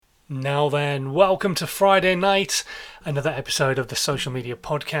Now then, welcome to Friday night, another episode of the Social Media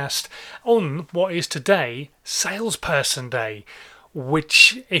Podcast on what is today Salesperson Day,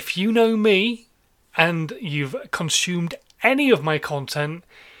 which, if you know me and you've consumed any of my content,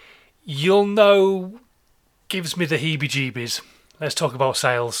 you'll know gives me the heebie-jeebies. Let's talk about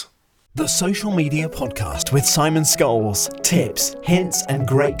sales. The Social Media Podcast with Simon Scholes. Tips, hints, and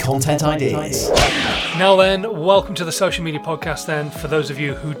great content ideas. Now then, welcome to the Social Media Podcast then. For those of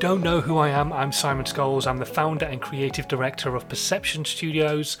you who don't know who I am, I'm Simon Scholes. I'm the founder and creative director of Perception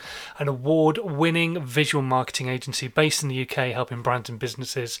Studios, an award-winning visual marketing agency based in the UK helping brands and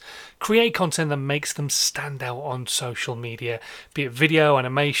businesses create content that makes them stand out on social media, be it video,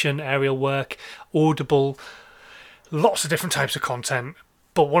 animation, aerial work, audible, lots of different types of content.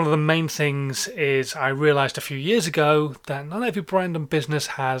 But one of the main things is I realised a few years ago that not every brand and business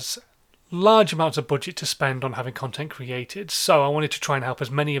has large amounts of budget to spend on having content created. So I wanted to try and help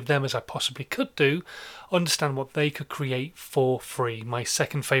as many of them as I possibly could do understand what they could create for free. My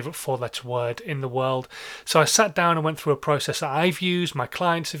second favourite four-letter word in the world. So I sat down and went through a process that I've used, my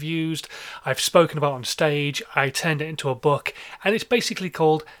clients have used, I've spoken about on stage, I turned it into a book, and it's basically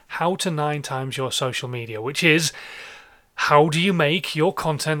called How to 9 Times Your Social Media, which is how do you make your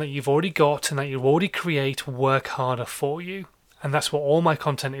content that you've already got and that you already create work harder for you? And that's what all my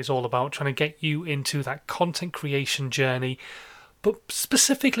content is all about, trying to get you into that content creation journey, but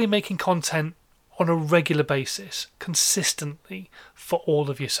specifically making content on a regular basis, consistently, for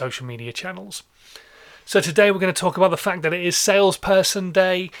all of your social media channels. So today we're going to talk about the fact that it is Salesperson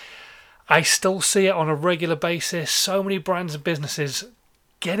Day. I still see it on a regular basis. So many brands and businesses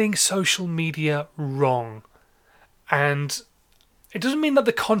getting social media wrong. And it doesn't mean that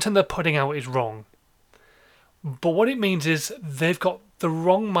the content they're putting out is wrong. But what it means is they've got the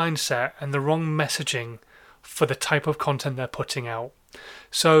wrong mindset and the wrong messaging for the type of content they're putting out.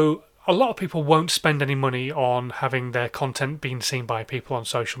 So a lot of people won't spend any money on having their content being seen by people on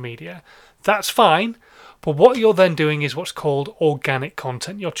social media. That's fine. But what you're then doing is what's called organic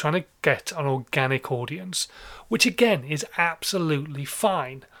content. You're trying to get an organic audience, which again is absolutely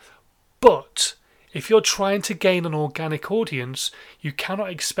fine. But if you're trying to gain an organic audience, you cannot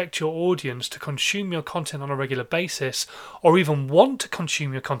expect your audience to consume your content on a regular basis, or even want to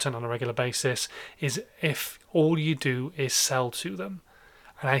consume your content on a regular basis, is if all you do is sell to them.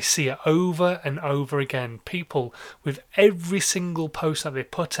 And I see it over and over again. People with every single post that they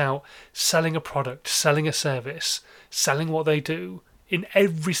put out, selling a product, selling a service, selling what they do, in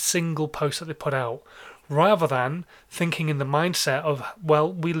every single post that they put out, rather than thinking in the mindset of,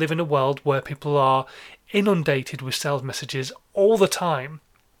 well, we live in a world where people are inundated with sales messages all the time.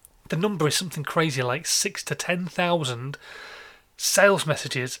 The number is something crazy like 6,000 to 10,000 sales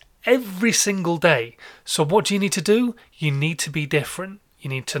messages every single day. So what do you need to do? You need to be different. You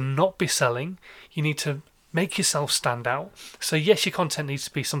need to not be selling. You need to make yourself stand out. So yes, your content needs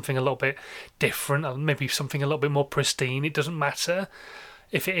to be something a little bit different, or maybe something a little bit more pristine. It doesn't matter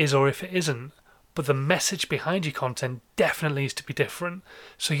if it is or if it isn't. But the message behind your content definitely needs to be different.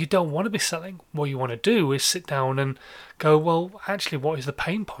 So you don't want to be selling. What you want to do is sit down and go, well, actually, what is the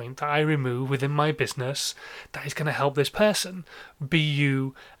pain point that I remove within my business that is going to help this person? Be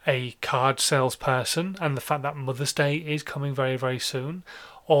you a card salesperson and the fact that Mother's Day is coming very, very soon,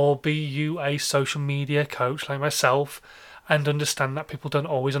 or be you a social media coach like myself and understand that people don't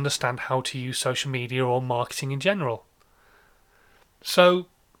always understand how to use social media or marketing in general. So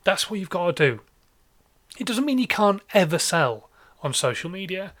that's what you've got to do. It doesn't mean you can't ever sell on social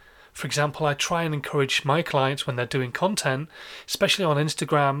media. For example, I try and encourage my clients when they're doing content, especially on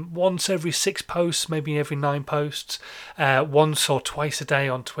Instagram, once every 6 posts, maybe every 9 posts, once or twice a day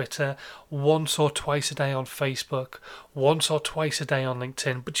on Twitter, once or twice a day on Facebook, once or twice a day on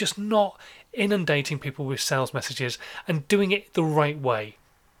LinkedIn, but just not inundating people with sales messages and doing it the right way.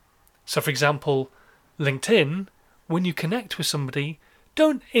 So for example, LinkedIn, when you connect with somebody,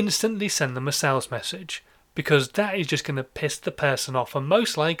 don't instantly send them a sales message, because that is just going to piss the person off and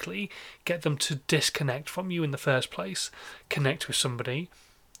most likely get them to disconnect from you in the first place. Connect with somebody,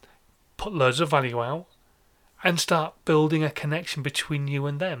 put loads of value out, and start building a connection between you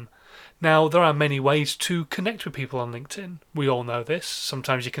and them. Now, there are many ways to connect with people on LinkedIn. We all know this.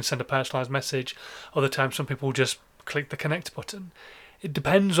 Sometimes you can send a personalised message. Other times some people just click the connect button. It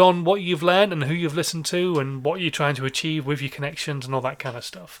depends on what you've learned and who you've listened to and what you're trying to achieve with your connections and all that kind of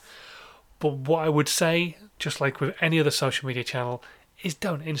stuff. But what I would say, just like with any other social media channel, is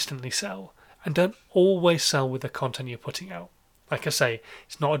don't instantly sell. And don't always sell with the content you're putting out. Like I say,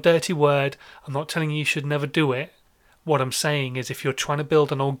 it's not a dirty word. I'm not telling you should never do it. What I'm saying is if you're trying to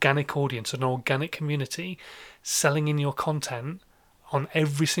build an organic audience, an organic community, selling in your content on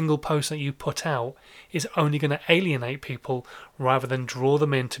every single post that you put out is only going to alienate people rather than draw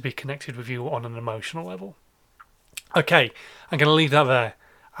them in to be connected with you on an emotional level. Okay, I'm going to leave that there.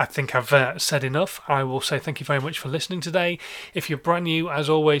 I think I've said enough. I will say thank you very much for listening today. If you're brand new, as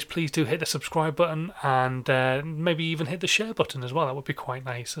always, please do hit the subscribe button and maybe even hit the share button as well. That would be quite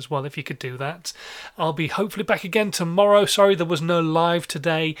nice as well if you could do that. I'll be hopefully back again tomorrow. Sorry there was no live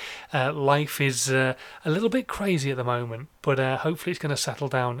today. Life is a little bit crazy at the moment, but hopefully it's going to settle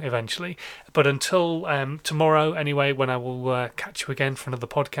down eventually. But until tomorrow, anyway, when I will catch you again for another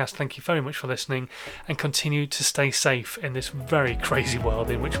podcast, thank you very much for listening and continue to stay safe in this very crazy world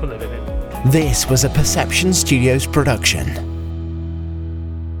in which we're living in. This was a Perception Studios production.